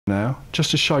now, just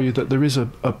to show you that there is a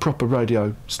proper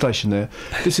radio station there.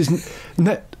 This is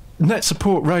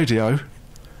NetSupport Radio.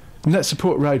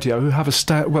 NetSupport Radio, who have a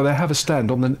stand. Well, they have a stand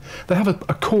on the. They have a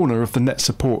corner of the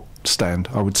NetSupport stand,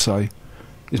 I would say,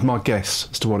 is my guess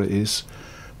as to what it is.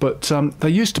 But they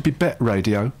used to be BETT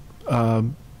Radio a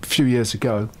few years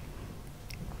ago,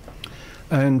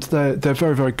 and they're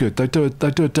very, very good. They do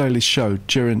a daily show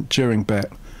during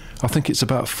BETT. I think it's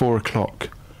about 4 o'clock.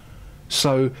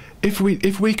 So if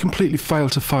we completely fail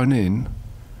to phone in,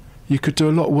 you could do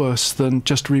a lot worse than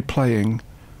just replaying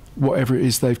whatever it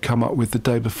is they've come up with the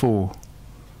day before.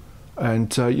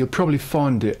 And you'll probably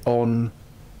find it on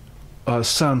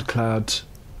SoundCloud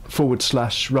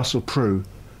 /Russell Prue.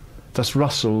 That's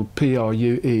Russell,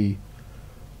 Prue.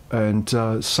 And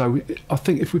so I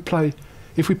think if we play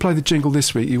the jingle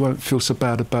this week, you won't feel so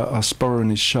bad about us borrowing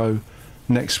his show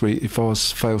next week if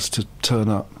ours fails to turn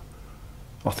up.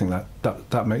 I think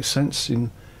that makes sense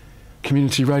in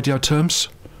community radio terms.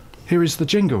 Here is the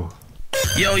jingle.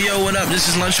 Yo, what up? This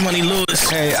is Lunch Money Lewis.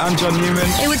 Hey, I'm John Newman.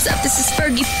 Hey, what's up? This is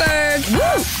Fergie Ferg.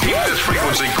 Woo! Keep this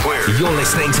frequency clear. You're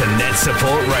listening to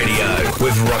NetSupport Radio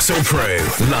with Russell Prue,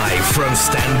 live from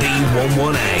Standy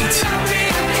 118.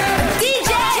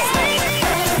 DJ!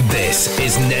 This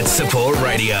is NetSupport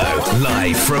Radio,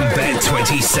 live from BETT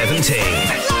 2017.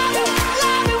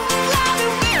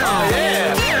 Oh,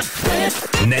 yeah.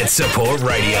 NetSupport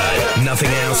Radio, nothing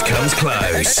else comes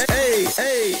close. Hey.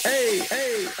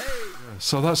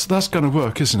 So that's going to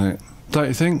work, isn't it? Don't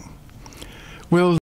you think? We'll